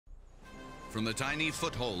From the tiny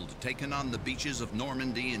foothold taken on the beaches of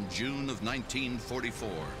Normandy in June of 1944,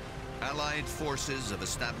 Allied forces have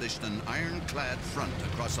established an ironclad front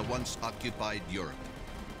across a once occupied Europe.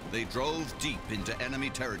 They drove deep into enemy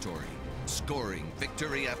territory, scoring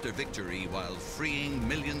victory after victory while freeing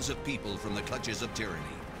millions of people from the clutches of tyranny.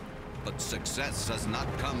 But success has not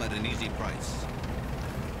come at an easy price.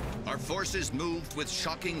 Our forces moved with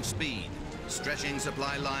shocking speed, stretching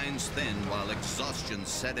supply lines thin while exhaustion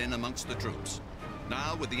set in amongst the troops.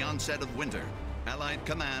 Now, with the onset of winter, Allied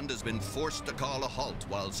command has been forced to call a halt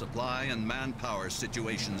while supply and manpower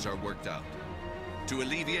situations are worked out. To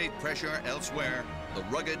alleviate pressure elsewhere, the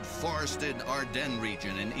rugged, forested Ardennes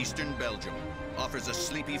region in eastern Belgium offers a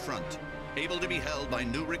sleepy front, able to be held by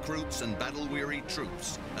new recruits and battle-weary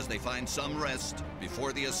troops as they find some rest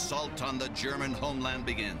before the assault on the German homeland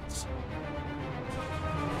begins.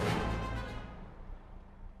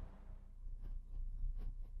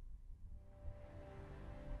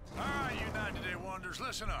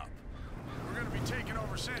 Listen up. We're going to be taking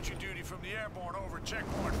over sentry duty from the airborne over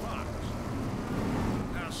checkpoint Fox.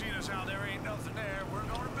 Now, seeing as how there ain't nothing there, we're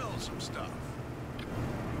going to build some stuff.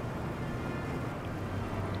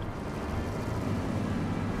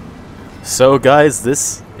 So, guys,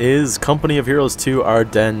 this is Company of Heroes 2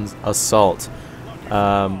 Ardennes Assault.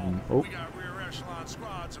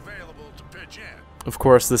 Of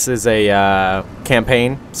course, this is a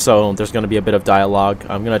campaign, so there's going to be a bit of dialogue.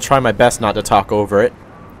 I'm going to try my best not to talk over it.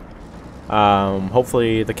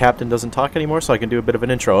 Hopefully the captain doesn't talk anymore, so I can do a bit of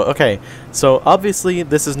an intro. Okay, so obviously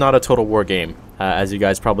this is not a Total War game, as you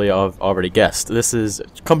guys probably have already guessed. This is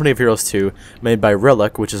Company of Heroes 2, made by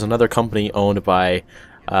Relic, which is another company owned by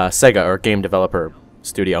Sega, or game developer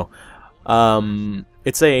studio.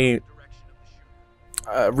 It's a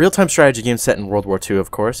real-time strategy game set in World War II,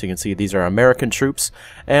 of course. You can see these are American troops,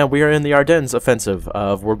 and we are in the Ardennes offensive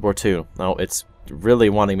of World War II. Now, it's really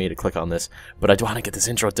wanting me to click on this, but I do want to get this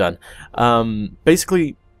intro done.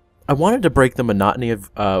 Basically, I wanted to break the monotony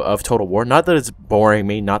of Total War. Not that it's boring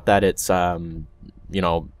me, not that it's, you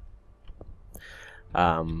know,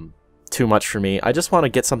 too much for me. I just want to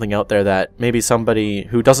get something out there that maybe somebody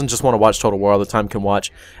who doesn't just want to watch Total War all the time can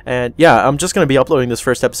watch. And yeah, I'm just going to be uploading this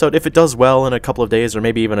first episode. If it does well in a couple of days, or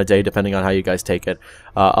maybe even a day, depending on how you guys take it,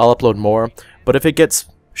 I'll upload more. But if it gets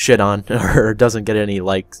shit on, or doesn't get any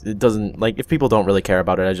likes, it doesn't, like, if people don't really care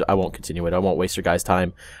about it, I won't continue it. I won't waste your guys'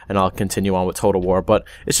 time, and I'll continue on with Total War. But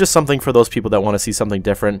it's just something for those people that want to see something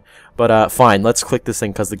different. But fine, let's click this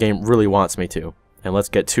thing because the game really wants me to. And let's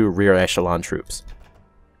get 2 rear echelon troops.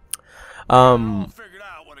 Figured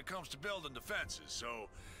out when it comes to building defenses, so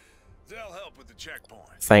they'll help with the checkpoint.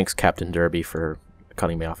 Thanks, Captain Derby, for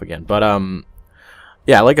cutting me off again. But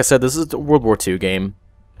yeah, like I said, this is a World War II game.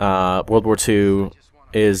 World War II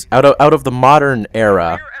is out of the modern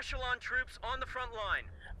era. Rear echelon troops on the front line.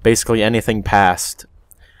 Basically anything past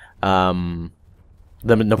the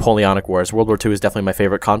Napoleonic Wars. World War II is definitely my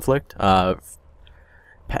favorite conflict.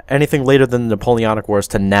 Anything later than the Napoleonic Wars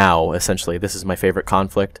to now, essentially, this is my favorite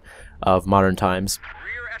conflict of modern times.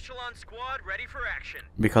 Rear echelon squad ready for action.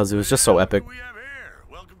 Because it was just so epic. Who we have here?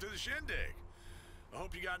 Welcome to the shindig. I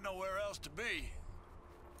hope you got nowhere else to be.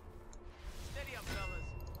 Steady up, fellas.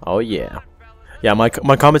 Oh yeah. Yeah, my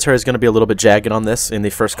commentary is going to be a little bit jagged on this in the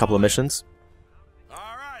first couple of missions.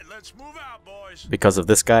 Alright, let's move out, boys. Because of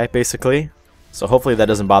this guy, basically. So hopefully that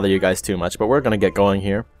doesn't bother you guys too much, but we're going to get going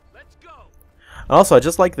here. Let's go. Also, I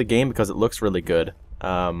just like the game because it looks really good.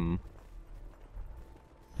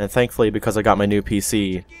 And thankfully, because I got my new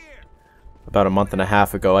PC about a month and a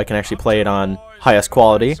half ago, I can actually play it on highest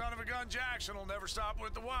quality. Son of a gun Jackson will never stop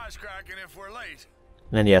with the wisecracking if we're late.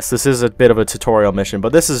 And yes, this is a bit of a tutorial mission,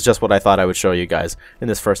 but this is just what I thought I would show you guys in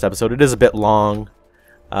this first episode. It is a bit long,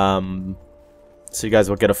 so you guys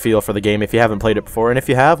will get a feel for the game if you haven't played it before. And if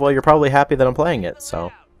you have, well, you're probably happy that I'm playing it,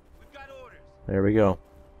 so there we go.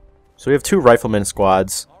 So we have 2 rifleman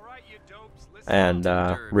squads and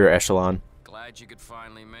rear echelon. Glad you could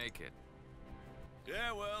finally make it.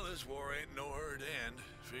 Yeah, well, this war ain't no hurry to end.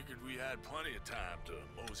 Figured we had plenty of time to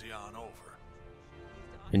mosey on over.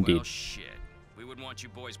 Indeed. Well, shit. We wouldn't want you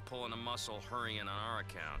boys pulling a muscle hurrying on our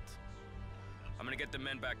account. I'm gonna get the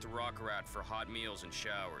men back to Rockerat for hot meals and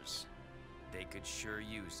showers. They could sure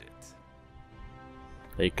use it.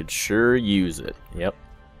 They could sure use it. Yep.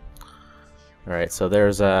 Alright, so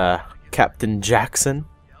there's Captain Jackson.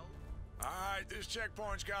 Alright, this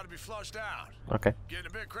checkpoint's got to be flushed out. Okay. Getting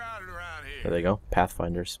a bit crowded around here. There they go.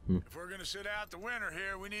 Pathfinders. If we're gonna sit out the winter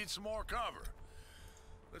here, we need some more cover.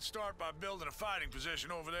 Let's start by building a fighting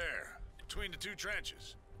position over there, between the 2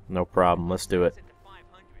 trenches. No problem. Let's do it.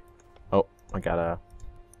 Oh, I gotta...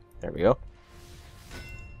 There we go.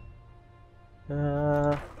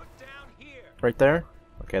 Right there?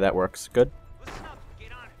 Okay, that works. Good.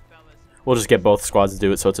 We'll just get both squads to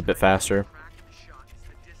do it so it's a bit faster.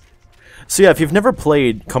 So yeah, if you've never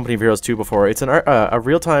played Company of Heroes 2 before, it's a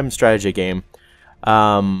real-time strategy game.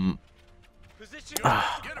 I'm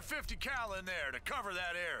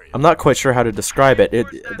not quite sure how to describe it.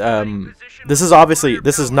 This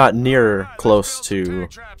is not near close to...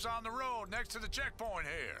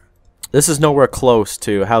 This is nowhere close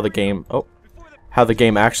to how the game... Oh, how the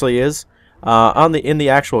game actually is. In the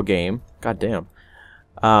actual game, goddamn,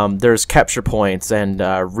 there's capture points and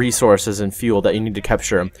resources and fuel that you need to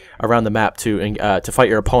capture around the map to fight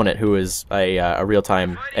your opponent, who is a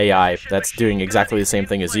real-time AI that's doing exactly the same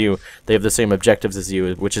thing as you. They have the same objectives as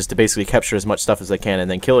you, which is to basically capture as much stuff as they can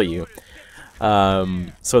and then kill you.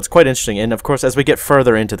 So it's quite interesting, and of course, as we get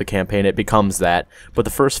further into the campaign, it becomes that. But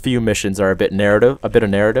the first few missions are a bit of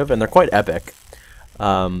narrative, and they're quite epic.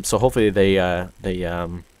 So hopefully they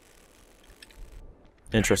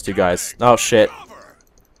interest you guys. Oh shit!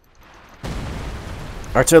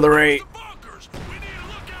 Artillery.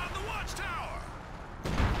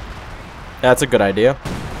 That's a good idea.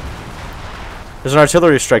 There's an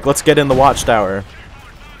artillery strike. Let's get in the watchtower.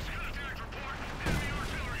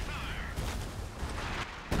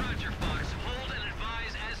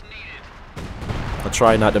 I'll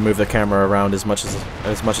try not to move the camera around as much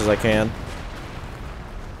as I can.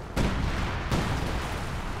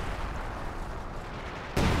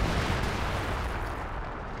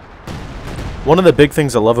 One of the big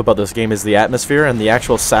things I love about this game is the atmosphere and the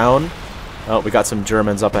actual sound. Oh, we got some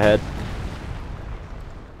Germans up ahead.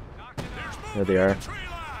 There they are.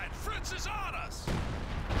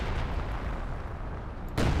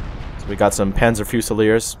 So we got some Panzer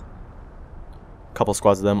Fusiliers. A couple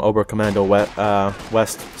squads of them. Oberkommando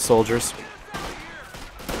West soldiers.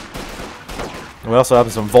 And we also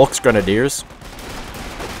have some Volksgrenadiers.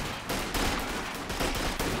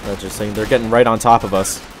 That's just saying, they're getting right on top of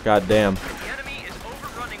us. God damn.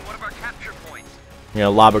 You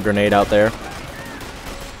know, lob a grenade out there.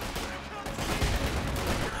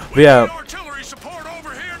 But yeah.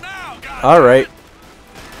 Alright.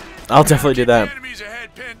 I'll definitely do that.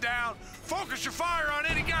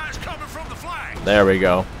 There we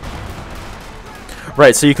go.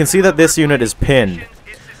 Right, so you can see that this unit is pinned.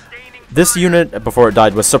 This unit, before it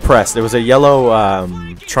died, was suppressed. It was a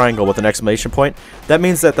yellow triangle with an exclamation point. That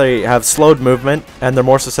means that they have slowed movement, and they're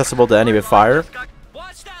more susceptible to enemy fire.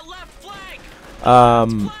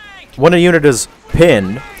 When a unit is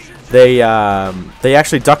pinned, they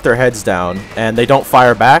actually duck their heads down and they don't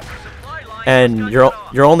fire back. And your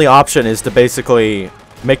only option is to basically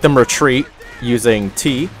make them retreat using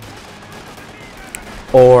T,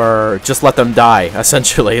 or just let them die.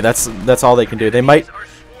 Essentially, that's all they can do.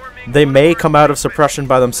 They may come out of suppression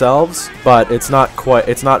by themselves, but it's not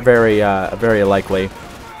very very likely.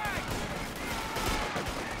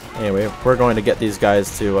 Anyway, we're going to get these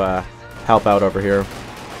guys to help out over here.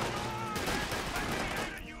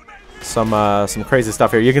 Some crazy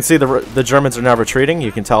stuff here. You can see the Germans are now retreating.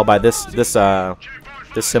 You can tell by this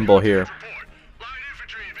symbol here.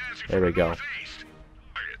 There we go.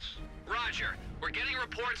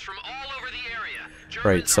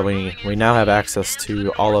 Right, so we now have access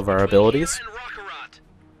to all of our abilities.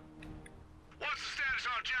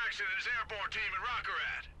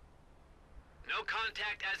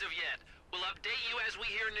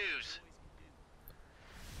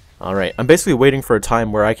 Alright, I'm basically waiting for a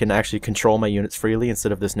time where I can actually control my units freely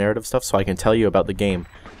instead of this narrative stuff, so I can tell you about the game.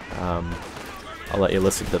 I'll let you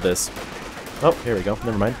listen to this. Oh, here we go.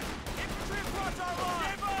 Never mind.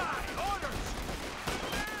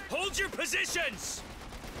 Hold your positions!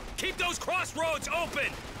 Keep those crossroads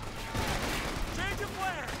open! Change of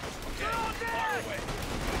flare! Okay, far away.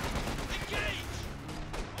 Engage!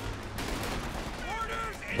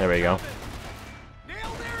 There we go.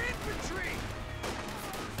 Nail their infantry!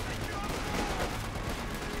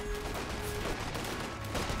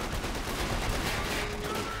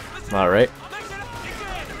 Alright.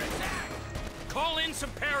 Call in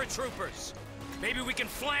some paratroopers. Maybe we can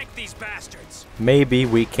flank these bastards. Maybe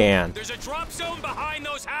we can. There's a drop zone behind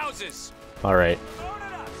those houses. Alright.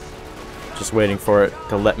 Just waiting for it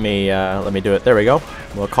to let me do it. There we go.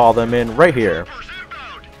 We'll call them in right here.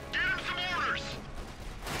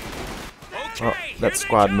 Oh, that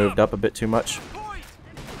squad moved up a bit too much.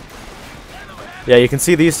 Yeah, you can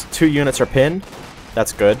see these two units are pinned.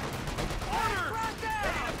 That's good.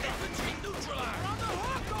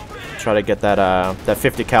 Try to get that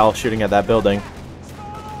 50 cal shooting at that building.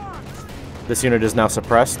 This unit is now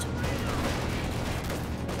suppressed.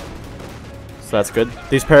 So that's good.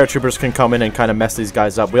 These paratroopers can come in and kind of mess these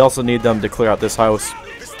guys up. We also need them to clear out this house.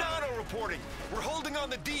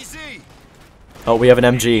 Oh, we have an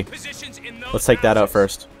MG. Let's take that out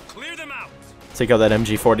first. Take out that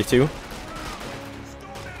MG-42.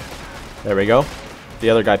 There we go. The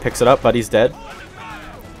other guy picks it up, but he's dead.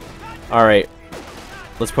 Alright.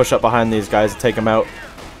 Let's push up behind these guys and take them out.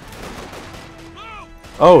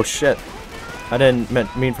 Oh, shit. I didn't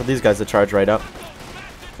mean for these guys to charge right up.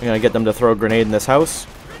 I'm gonna get them to throw a grenade in this house.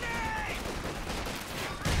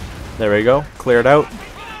 There we go. Cleared out.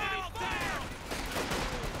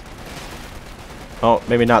 Oh,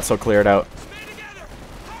 maybe not so cleared out.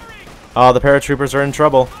 Oh, the paratroopers are in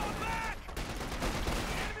trouble.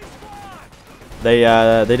 They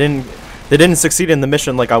didn't succeed in the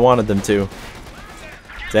mission like I wanted them to.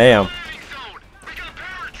 Damn.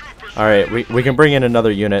 Alright, we can bring in another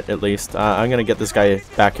unit at least. I'm gonna get this guy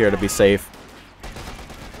back here to be safe.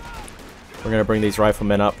 We're gonna bring these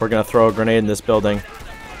riflemen up. We're gonna throw a grenade in this building.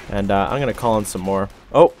 And I'm gonna call in some more.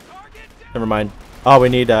 Oh! Never mind. Oh, we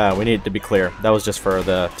need to be clear. That was just for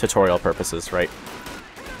the tutorial purposes, right?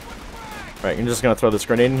 Right, I'm just gonna throw this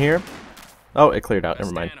grenade in here. Oh, it cleared out.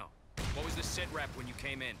 Never mind. What was the sit rep when you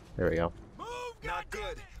came in? There we go. Not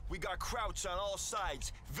good. We got Crouch on all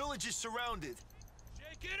sides. Village is surrounded.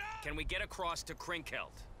 Can we get across to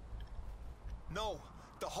Krinkelt? No,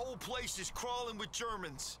 the whole place is crawling with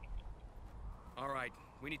Germans. Alright,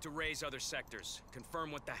 we need to raise other sectors. Confirm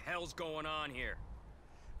what the hell's going on here.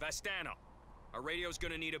 Vastano, our radio's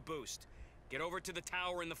gonna need a boost. Get over to the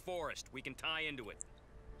tower in the forest. We can tie into it.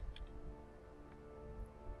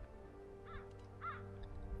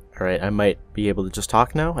 Alright, I might be able to just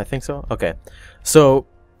talk now. I think so. Okay. So,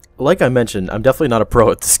 like I mentioned, I'm definitely not a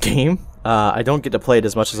pro at this game. I don't get to play it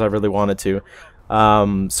as much as I really wanted to.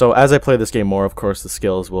 So as I play this game more, of course, the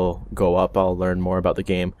skills will go up. I'll learn more about the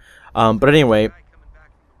game. But anyway,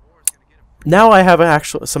 now I have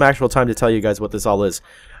some actual time to tell you guys what this all is.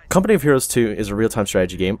 Company of Heroes 2 is a real-time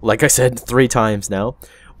strategy game, like I said 3 times now,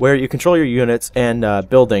 where you control your units and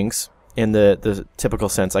buildings in the typical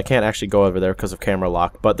sense. I can't actually go over there because of camera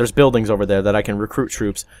lock, but there's buildings over there that I can recruit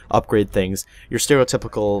troops, upgrade things, your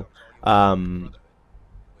stereotypical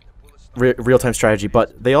real-time strategy.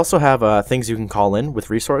 But they also have things you can call in with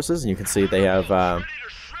resources, and you can see they have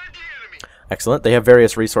excellent. They have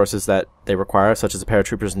various resources that they require, such as the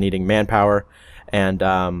paratroopers needing manpower and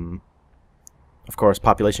of course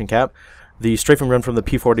population cap. The strafing run from the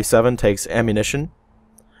P-47 takes ammunition,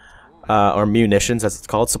 or munitions as it's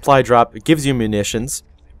called. Supply drop, it gives you munitions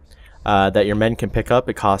that your men can pick up.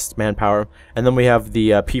 It costs manpower. And then we have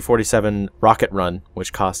the P-47 rocket run,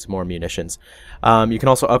 which costs more munitions. You can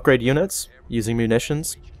also upgrade units using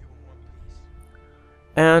munitions.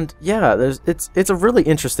 And yeah, it's a really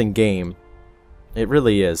interesting game. It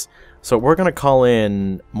really is. So we're gonna call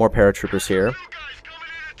in more paratroopers here.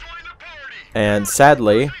 And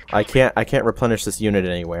sadly, I can't replenish this unit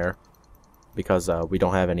anywhere because we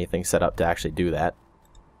don't have anything set up to actually do that.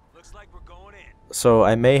 So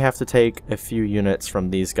I may have to take a few units from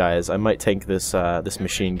these guys. I might take this this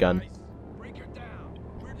machine gun.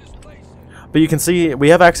 But you can see we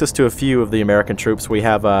have access to a few of the American troops. We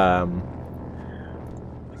have I'm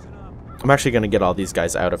actually gonna get all these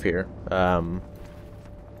guys out of here.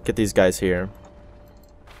 Get these guys here.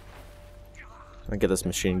 I'll get this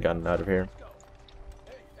machine gun out of here.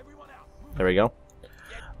 There we go.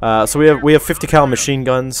 So we have 50 cal machine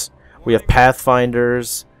guns. We have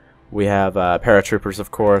pathfinders. We have paratroopers, of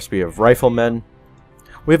course. We have riflemen.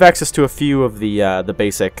 We have access to a few of the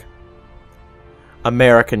basic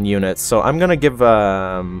American units. So I'm gonna give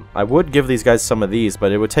I would give these guys some of these,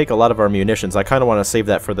 but it would take a lot of our munitions. I kind of want to save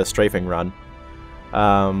that for the strafing run.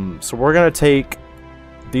 So we're gonna take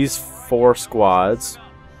these 4 squads.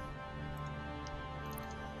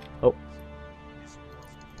 Oh,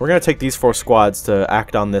 we're gonna take these 4 squads to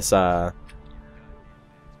act on this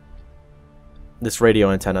this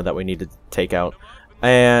radio antenna that we need to take out.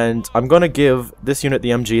 And I'm gonna give this unit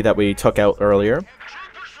the MG that we took out earlier,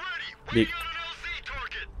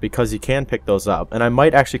 because you can pick those up. And I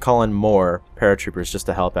might actually call in more paratroopers just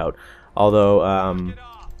to help out, although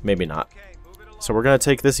maybe not. So we're gonna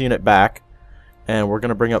take this unit back, and we're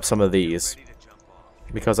gonna bring up some of these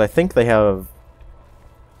because I think they have,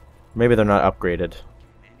 maybe they're not upgraded.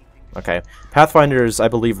 Okay, Pathfinders I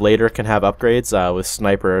believe later can have upgrades with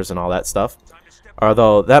snipers and all that stuff.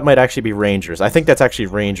 Although that might actually be Rangers. I think that's actually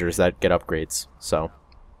Rangers that get upgrades. So,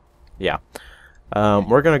 yeah.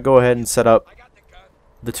 We're going to go ahead and set up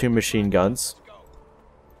the 2 machine guns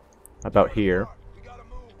about here.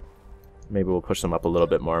 Maybe we'll push them up a little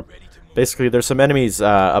bit more. Basically, there's some enemies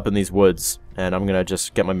up in these woods and I'm gonna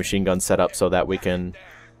just get my machine gun set up so that we can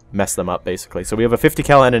mess them up, basically. So we have a 50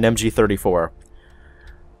 cal and an MG34.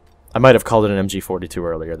 I might have called it an MG42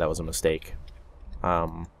 earlier. That was a mistake.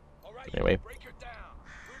 Anyway,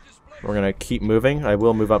 we're gonna keep moving. I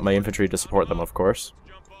will move up my infantry to support them, of course,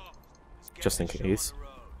 just in case.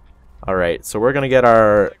 Alright, so we're gonna get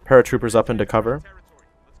our paratroopers up into cover,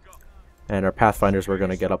 and our pathfinders we're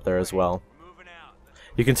gonna get up there as well.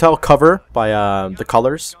 You can tell cover by the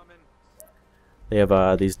colors. They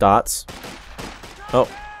have these dots. Oh,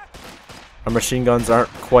 our machine guns aren't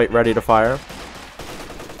quite ready to fire.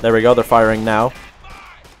 There we go, they're firing now.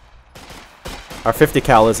 Our 50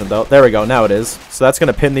 cal isn't though. There we go, now it is. So that's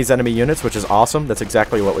going to pin these enemy units, which is awesome. That's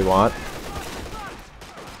exactly what we want.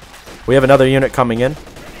 We have another unit coming in.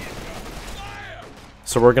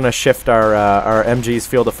 So we're going to shift our MG's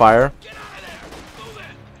field of fire.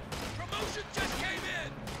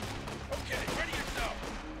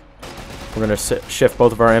 We're going to shift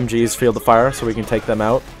both of our MG's field of fire so we can take them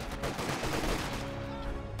out.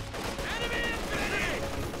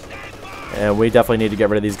 And we definitely need to get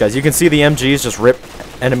rid of these guys. You can see the MGs just rip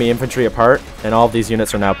enemy infantry apart, and all of these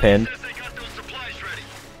units are now pinned.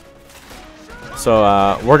 So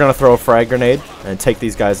we're going to throw a frag grenade and take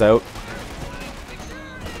these guys out.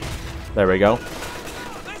 There we go.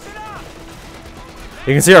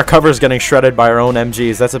 You can see our cover is getting shredded by our own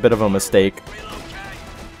MGs. That's a bit of a mistake.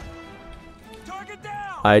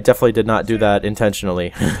 I definitely did not do that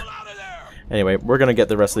intentionally. Anyway, we're going to get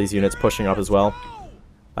the rest of these units pushing up as well.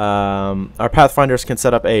 Our pathfinders can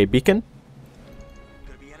set up a beacon,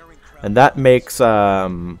 and that makes our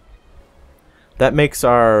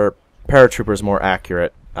paratroopers more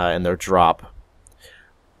accurate in their drop.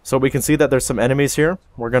 So we can see that there's some enemies here.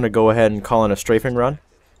 We're going to go ahead and call in a strafing run.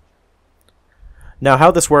 Now how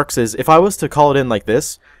this works is, if I was to call it in like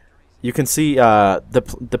this, you can see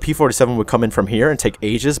the P-47 would come in from here and take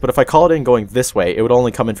ages, but if I call it in going this way, it would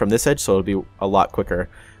only come in from this edge, so it would be a lot quicker.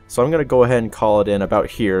 So I'm going to go ahead and call it in about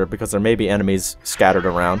here, because there may be enemies scattered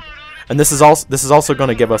around. And this is also going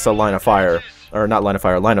to give us a line of fire, or not line of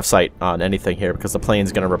fire, line of sight on anything here, because the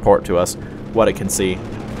plane's going to report to us what it can see.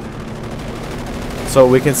 So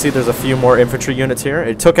we can see there's a few more infantry units here.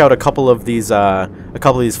 It took out a couple of these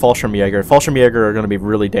Fallschirmjäger. Fallschirmjäger are going to be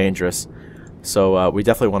really dangerous. So we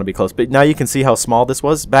definitely want to be close. But now you can see how small this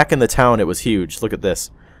was. Back in the town, it was huge. Look at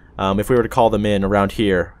this. If we were to call them in around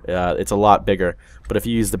here, it's a lot bigger. But if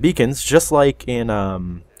you use the beacons, just like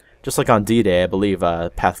on D-Day, I believe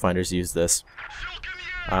Pathfinders use this,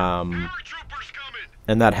 and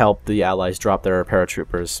that helped the Allies drop their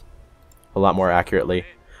paratroopers a lot more accurately.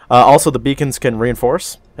 Also, the beacons can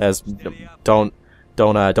reinforce. As don't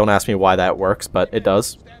ask me why that works, but it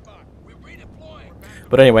does.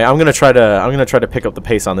 But anyway, I'm gonna try to pick up the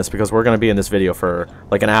pace on this, because we're gonna be in this video for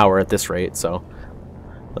like an hour at this rate. So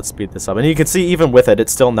let's speed this up. And you can see even with it,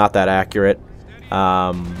 it's still not that accurate.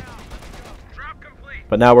 But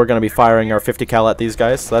now we're gonna be firing our 50 cal at these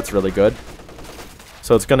guys, so that's really good.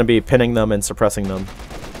 So it's gonna be pinning them and suppressing them,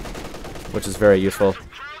 which is very useful.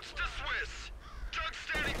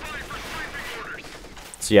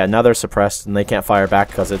 So yeah, now they're suppressed and they can't fire back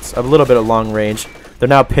because it's a little bit of long range. They're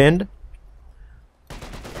now pinned.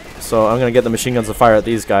 So I'm gonna get the machine guns to fire at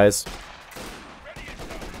these guys,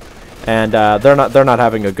 and they're not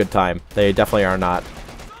having a good time. They definitely are not.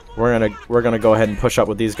 We're gonna go ahead and push up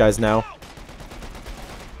with these guys now.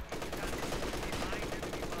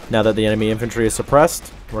 Now that the enemy infantry is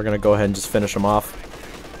suppressed, we're gonna go ahead and just finish them off.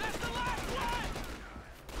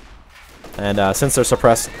 And since they're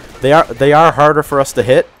suppressed, they are harder for us to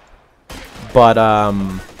hit, but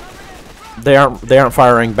they aren't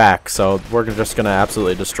firing back, so we're just gonna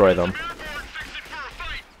absolutely destroy them.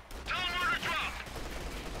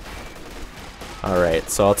 Alright,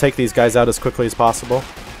 so I'll take these guys out as quickly as possible,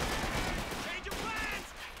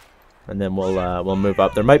 and then we'll move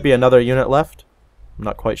up. There might be another unit left. I'm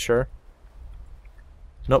not quite sure.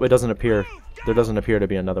 Nope, it doesn't appear. There doesn't appear to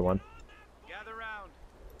be another one.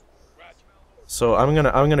 So I'm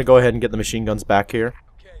gonna go ahead and get the machine guns back here,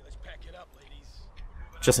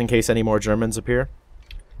 just in case any more Germans appear.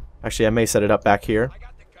 Actually, I may set it up back here.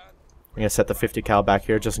 I'm gonna set the 50 cal back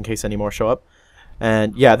here just in case any more show up.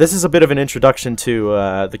 And yeah, this is a bit of an introduction to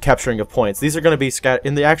the capturing of points. These are going to be scattered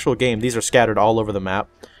in the actual game. These are scattered all over the map,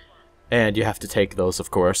 and you have to take those,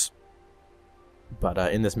 of course. But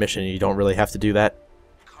in this mission, you don't really have to do that.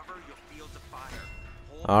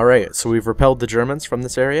 All right, so we've repelled the Germans from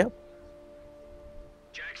this area.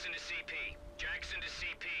 Jackson to CP. Jackson to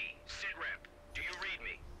CP. Sit rep. Do you read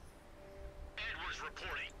me? Edwards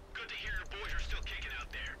reporting. Good to hear your boys are still kicking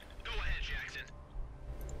out there. Go ahead, Jackson.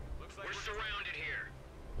 We're surrounded here.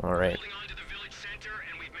 All right. Holding on to the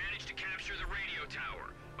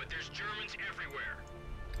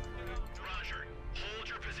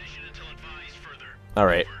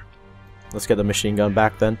Alright. Let's get the machine gun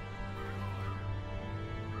back then.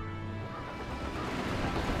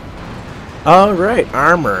 Alright,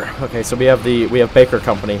 armor. Okay, so we have Baker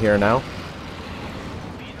Company here now.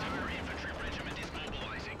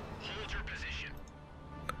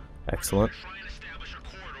 Excellent.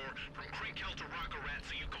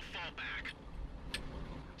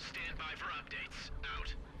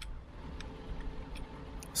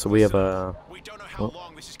 So we have a... We don't know how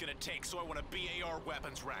long this is gonna take, so I want a BAR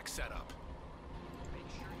weapons rack set up.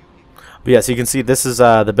 But yeah, so you can see this is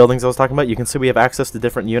the buildings I was talking about. You can see we have access to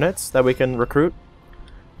different units that we can recruit.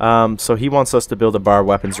 So he wants us to build a bar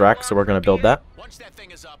weapons rack, so we're going to build that. Once that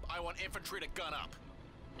thing is up, I want infantry to gun up.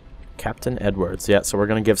 Captain Edwards, yeah, so we're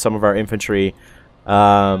going to give some of our infantry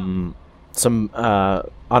some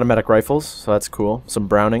automatic rifles, so that's cool. Some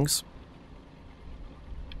Brownings.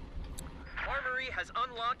 Armory has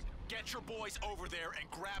unlocked. Get your boys over there and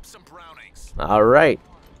grab some Brownings. Alright.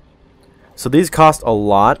 So these cost a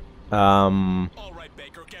lot. All right,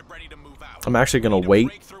 Baker, get ready to move out. I'm actually going to wait.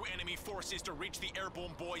 Break through enemy forces to reach the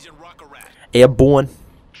airborne boys in Rock-a-Rat. Airborne.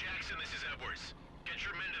 Jackson, this is Edwards. Get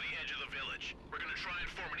your men to the edge of the village. We're gonna try and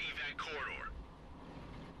form an evac corridor.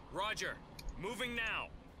 Roger. Moving now.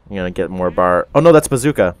 I'm going to get more bar. Oh no, that's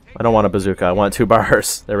bazooka. I don't want a bazooka. I want 2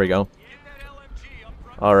 bars. There we go.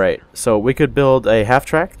 Alright, so we could build a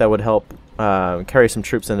half-track that would help carry some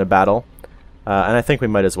troops into battle. And I think we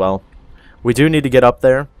might as well. We do need to get up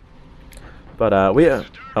there. But, oh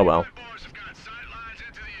well.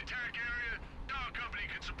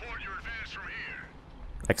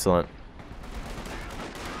 Excellent.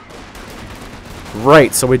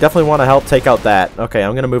 Right, so we definitely want to help take out that. Okay,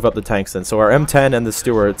 I'm going to move up the tanks then. So our M10 and the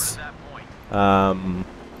Stewards,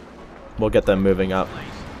 we'll get them moving up.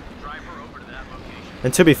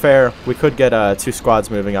 And to be fair, we could get 2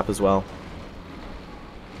 squads moving up as well.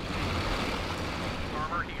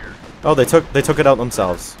 Oh, they took it out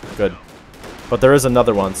themselves. Good. But there is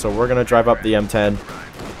another one, so we're going to drive up the M10,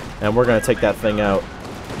 and we're going to take that thing out.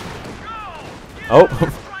 Oh!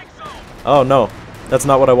 Oh no, that's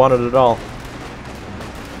not what I wanted at all.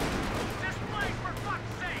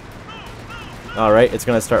 Alright, it's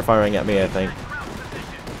going to start firing at me, I think.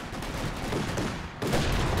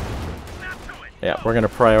 Yeah, we're going to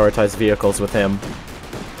prioritize vehicles with him.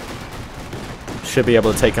 Should be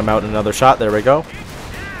able to take him out in another shot. There we go.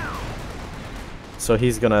 So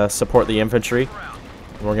he's going to support the infantry.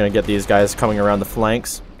 We're going to get these guys coming around the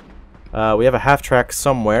flanks. We have a half-track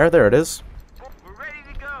somewhere. There it is.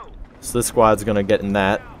 So this squad's going to get in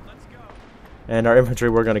that. And our infantry,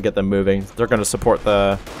 we're going to get them moving. They're going to support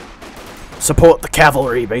the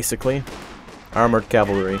cavalry, basically. Armored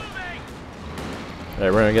cavalry.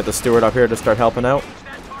 Alright, we're going to get the steward up here to start helping out.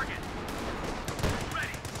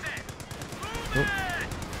 Oop.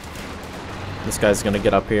 This guy's going to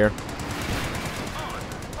get up here.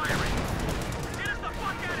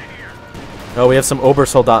 Oh, we have some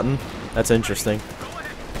Obersoldaten. That's interesting.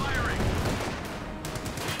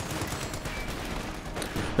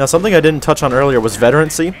 Now, something I didn't touch on earlier was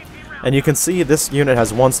veterancy. And you can see this unit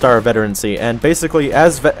has 1-star veterancy. And basically,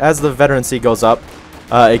 as the veterancy goes up,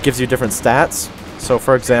 it gives you different stats. So,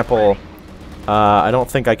 for example, I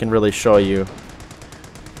don't think I can really show you.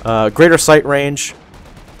 Greater sight range.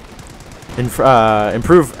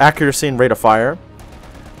 Improve accuracy and rate of fire.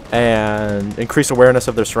 And increase awareness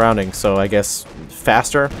of their surroundings, so I guess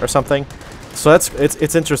faster or something. So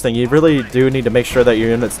it's interesting. You really do need to make sure that your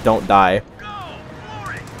units don't die.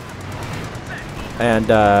 And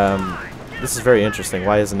this is very interesting.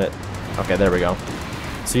 Why isn't it? Okay, there we go.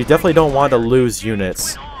 So you definitely don't want to lose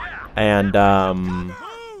units. And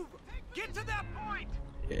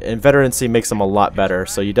veterancy makes them a lot better.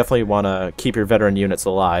 So you definitely want to keep your veteran units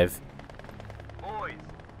alive.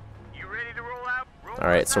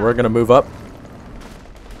 Alright, so we're going to move up.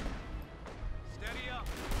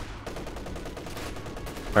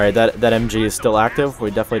 Alright, that MG is still active. We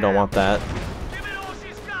definitely don't want that.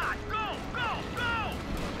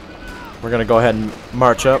 We're going to go ahead and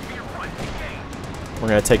march up. We're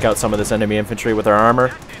going to take out some of this enemy infantry with our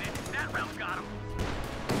armor.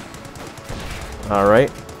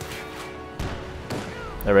 Alright.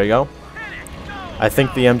 There we go. I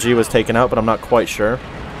think the MG was taken out, but I'm not quite sure.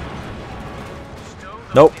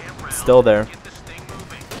 Nope, still there.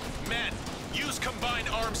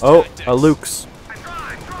 Oh, a Luke's.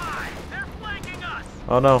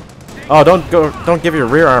 Oh no. Oh, don't give your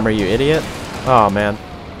rear armor, you idiot. Oh man.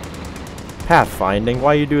 Pathfinding,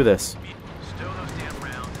 why you do this?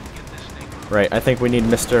 Right, I think we need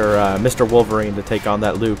Mr. Wolverine to take on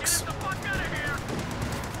that Luke's.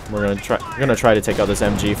 We're gonna try to take out this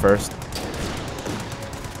MG first.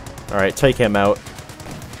 Alright, take him out.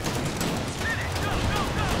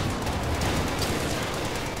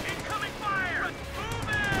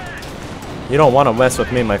 You don't want to mess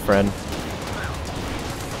with me, my friend.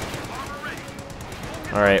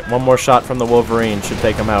 Alright, one more shot from the Wolverine should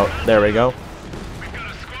take him out. There we go. We've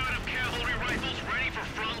got a squad of cavalry rifles ready for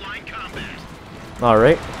frontline combat.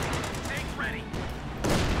 Alright.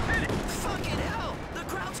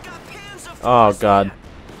 Oh god.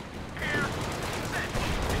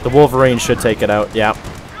 The Wolverine should take it out, yeah.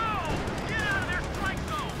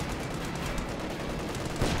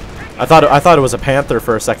 I thought it was a panther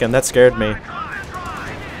for a second. That scared me.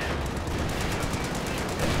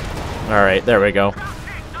 Alright, there we go.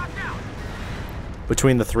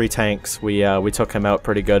 Between the 3 tanks, we took him out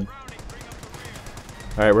pretty good.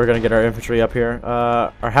 Alright, we're gonna get our infantry up here.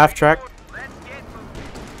 Our half track.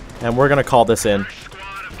 And we're gonna call this in.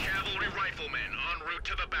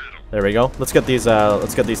 There we go. Let's get these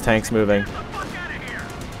tanks moving.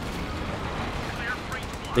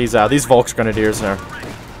 These Volks Grenadiers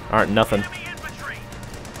aren't nothing.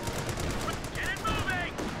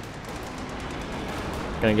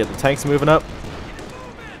 Gonna get the tanks moving up.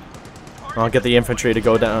 I'll get the infantry to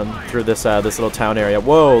go down through this this little town area.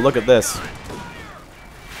 Whoa, look at this.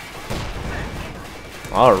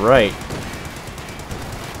 All right.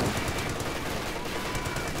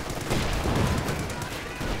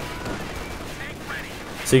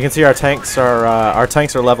 So you can see our tanks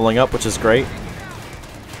are leveling up, which is great.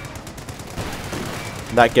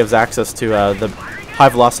 That gives access to the high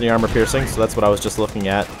velocity armor piercing, so that's what I was just looking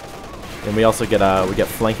at. And we also get we get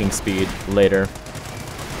flanking speed later.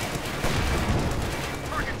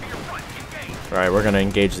 All right, we're gonna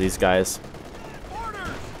engage these guys.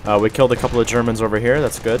 We killed a couple of Germans over here.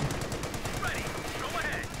 That's good.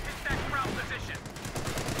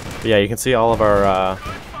 But yeah, you can see all of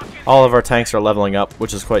our tanks are leveling up,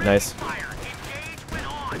 which is quite nice.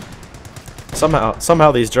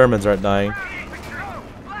 Somehow these Germans aren't dying.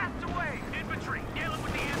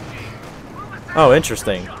 Oh,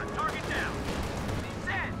 interesting.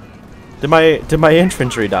 Did my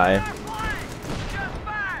infantry die?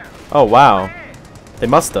 Oh wow, they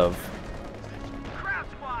must have.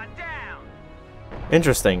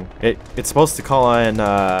 Interesting. It's supposed to call in.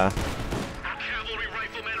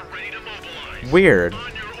 Weird.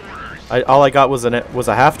 All I got was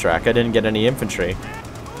a half track. I didn't get any infantry.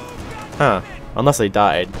 Huh. Unless they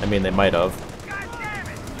died. I mean, they might have.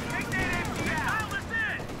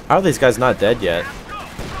 How are these guys not dead yet?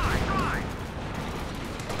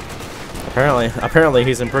 Apparently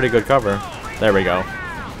he's in pretty good cover. There we go.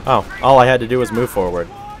 Oh, all I had to do was move forward.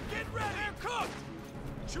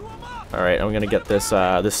 Alright, I'm gonna get this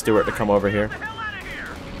this Stewart to come over here.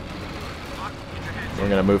 We're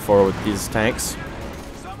gonna move forward with these tanks.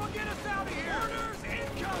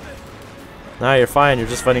 Nah, you're fine. You're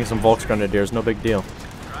just fighting some Volks Grenadiers. No big deal.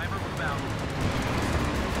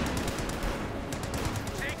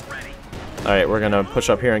 Alright, we're gonna push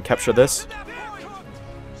up here and capture this.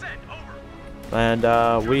 And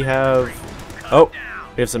we have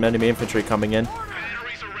some enemy infantry coming in.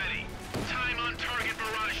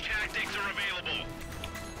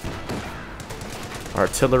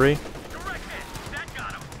 Artillery.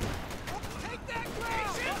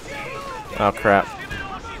 Oh crap.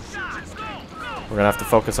 We're gonna have to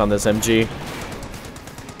focus on this MG.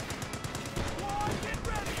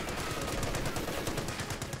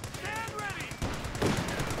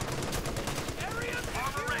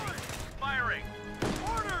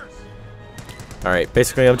 All right,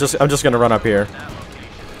 basically I'm just gonna run up here.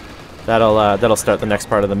 That'll start the next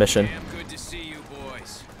part of the mission. Good to see you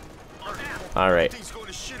boys. All right. Things going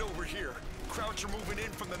to shit over here. Crowds are moving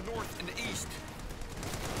in from the north and east.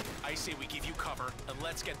 I say we give you cover and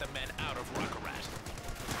let's get the men out of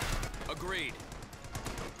Rockrat. Agreed.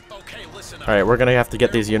 Okay, listen up. All right, we're gonna have to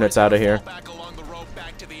get these units out of here. Back along the road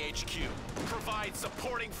back to the HQ. Provide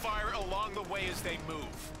supporting fire along the way as they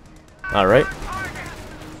move. All right.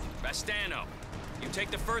 Bastano, you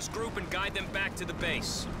take the first group and guide them back to the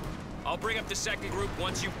base. I'll bring up the second group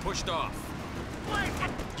once you've pushed off.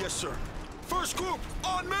 Yes, sir. First group,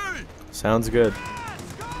 on me! Sounds good.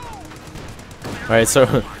 All right,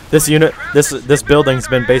 so this building's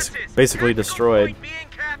been basically destroyed.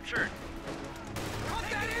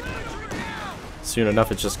 Soon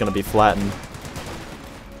enough, it's just gonna be flattened.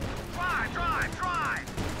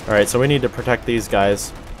 All right, so we need to protect these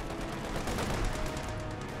guys.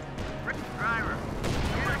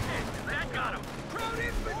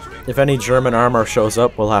 If any German armor shows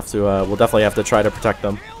up, we'll definitely have to try to protect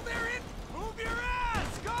them.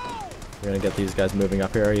 We're gonna get these guys moving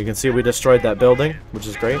up here. You can see we destroyed that building, which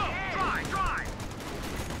is great.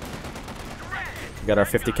 We got our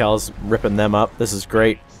 50 cals ripping them up. This is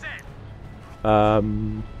great. A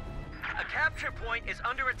capture point is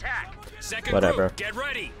under attack. Second Whatever. group, get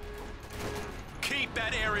ready. Keep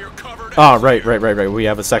that area covered. Oh, right. We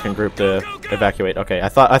have a second group to evacuate. Okay, I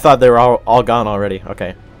thought they were all gone already.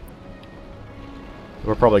 Okay.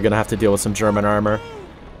 We're probably gonna have to deal with some German armor.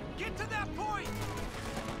 Get to that point.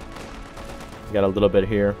 We got a little bit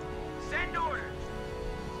here. Send orders.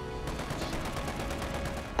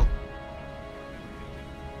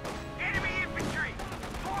 Enemy infantry,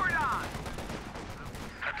 forward on.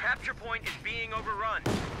 A capture point is being overrun.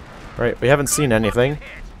 Right, we haven't seen anything.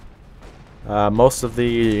 Most of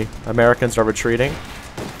the Americans are retreating,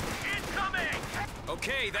 Incoming.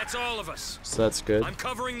 Okay, that's all of us. so that's good. I'm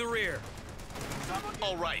covering the rear.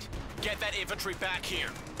 All right, get that infantry back here,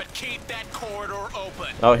 but keep that corridor open.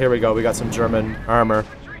 Oh, here we go. We got some German armor.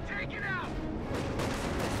 Infantry taken out.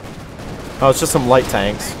 Oh, it's just some light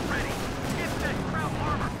tanks. Ready. Get that crowd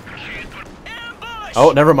armor. Ambush!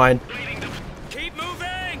 Oh, never mind. Keep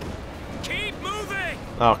moving! Keep moving!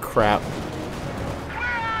 Oh, crap.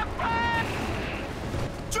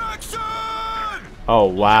 Jackson! Oh,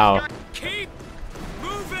 wow. Keep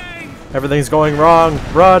moving! Everything's going wrong.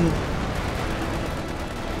 Run!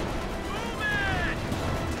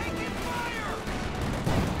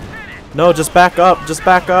 No, just back up. Just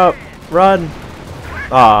back up. Run.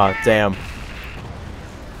 Ah, damn.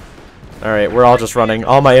 Alright, we're all just running.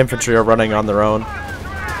 All my infantry are running on their own.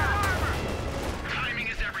 Timing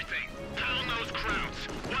is everything. Pound those crowds.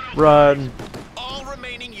 Run. All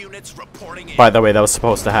remaining units reporting in. By the way, that was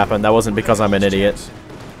supposed to happen. That wasn't because I'm an idiot.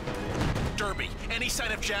 Derby, any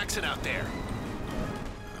sign of Jackson out there?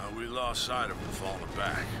 We lost sight of him falling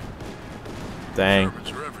back. Dang.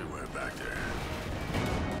 Germans are everywhere back there.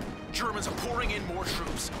 Germans are pouring in more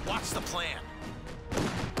troops. What's the plan?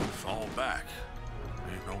 Fall back.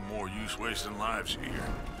 Ain't no more use wasting lives here.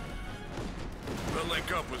 We'll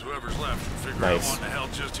link up with whoever's left and figure Nice. out what the hell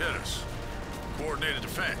just hit us. Coordinated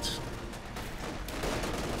defense.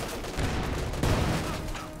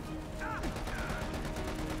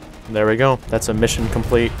 There we go. That's a mission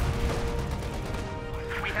complete.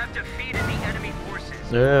 We have defeated the enemy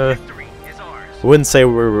forces. Uh, Victory is ours. Wouldn't say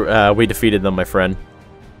we defeated them, my friend.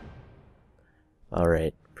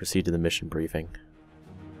 Alright, proceed to the mission briefing.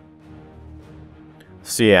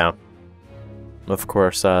 So yeah, of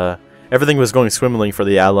course, everything was going swimmingly for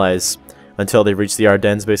the Allies until they reached the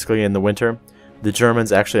Ardennes, basically, in the winter. The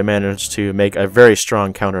Germans actually managed to make a very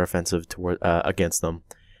strong counteroffensive toward, against them,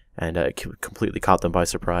 and it completely caught them by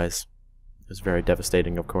surprise. It was very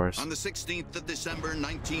devastating, of course. On the 16th of December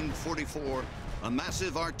 1944, a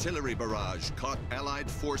massive artillery barrage caught Allied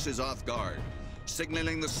forces off guard,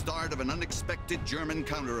 signaling the start of an unexpected German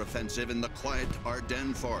counteroffensive in the quiet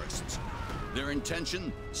Ardennes forests. Their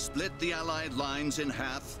intention? Split the Allied lines in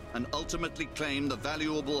half and ultimately claim the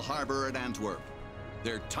valuable harbor at Antwerp.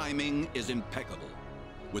 Their timing is impeccable.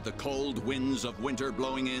 With the cold winds of winter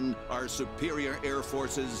blowing in, our superior air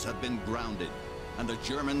forces have been grounded, and the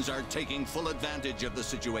Germans are taking full advantage of the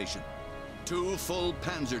situation. 2 full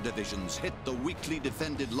panzer divisions hit the weakly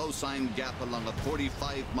defended Lausanne Gap along a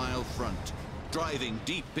 45-mile front, driving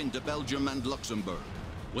deep into Belgium and Luxembourg.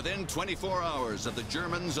 Within 24 hours of the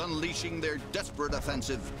Germans unleashing their desperate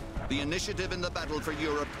offensive, the initiative in the battle for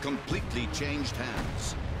Europe completely changed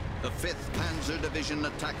hands. The 5th Panzer Division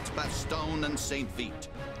attacked Bastogne and St. Vite,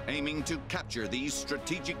 aiming to capture these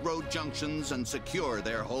strategic road junctions and secure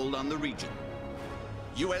their hold on the region.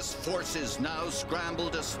 U.S. forces now scramble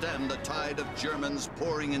to stem the tide of Germans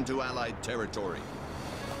pouring into Allied territory.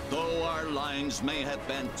 Though our lines may have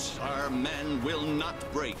bent, our men will not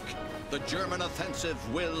break. The German offensive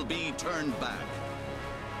will be turned back.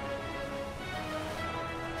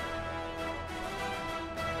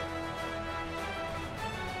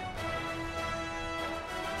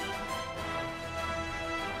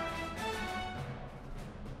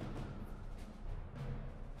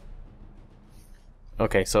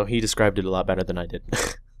 Okay, so he described it a lot better than I did.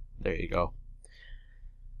 There you go.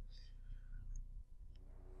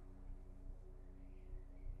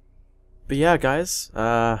 But yeah, guys,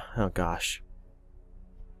 oh gosh.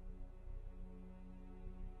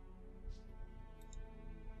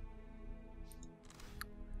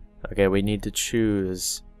 Okay, we need to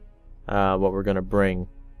choose what we're gonna bring.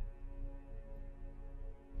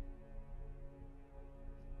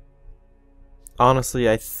 Honestly,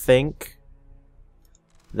 I think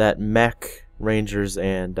that mech rangers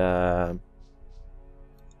and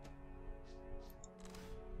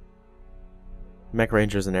mech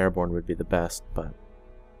rangers and airborne would be the best, but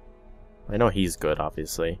I know he's good,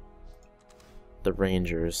 obviously. The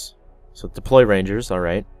rangers, so deploy rangers, all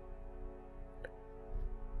right.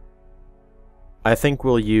 I think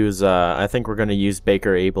we'll use I think we're going to use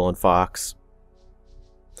Baker, Abel, and Fox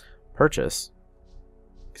Purchase?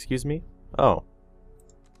 Excuse me? Oh.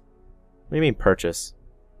 What do you mean purchase?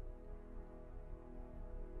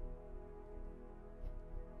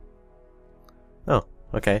 Oh,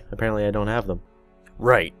 okay. Apparently I don't have them.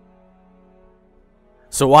 Right.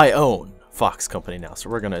 So I own Fox Company now, so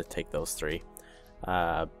we're gonna take those 3.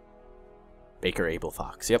 Baker Able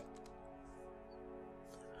Fox, yep.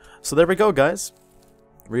 So there we go, guys.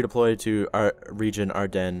 Redeploy to our region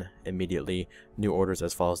Ardennes immediately. New orders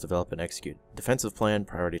as follows: develop and execute. Defensive plan,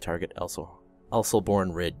 priority target,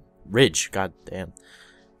 Elselborn Ridge. God damn.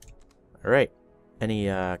 Alright. Any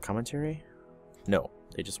commentary? No.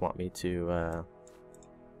 They just want me to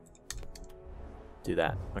do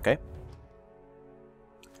that. Okay.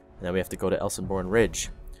 And then we have to go to Elsenborn Ridge.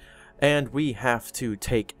 And we have to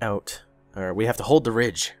take out, or we have to hold the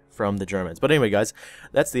ridge from the Germans. But anyway, guys,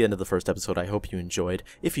 that's the end of the first episode. I hope you enjoyed.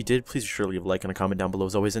 If you did, please be sure to leave a like and a comment down below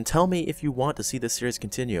as always, and tell me if you want to see this series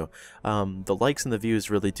continue. The likes and the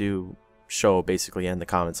views really do show, basically, and the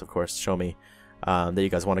comments, of course, show me that you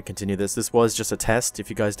guys want to continue this. This was just a test. If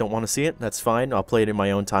you guys don't want to see it, that's fine. I'll play it in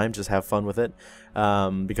my own time. Just have fun with it.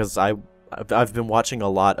 Because I've been watching a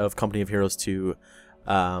lot of Company of Heroes 2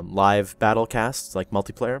 live battle casts, like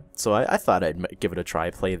multiplayer, so I thought I'd give it a try,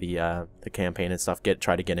 play the campaign and stuff,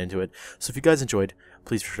 try to get into it. So if you guys enjoyed,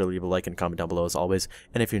 please be sure to leave a like and comment down below as always,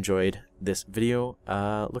 and if you enjoyed this video,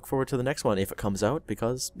 look forward to the next one if it comes out,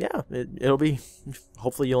 because yeah, it'll be,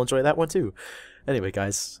 hopefully you'll enjoy that one too. Anyway,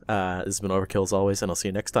 guys, this has been Overkill as always, and I'll see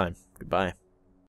you next time. Goodbye.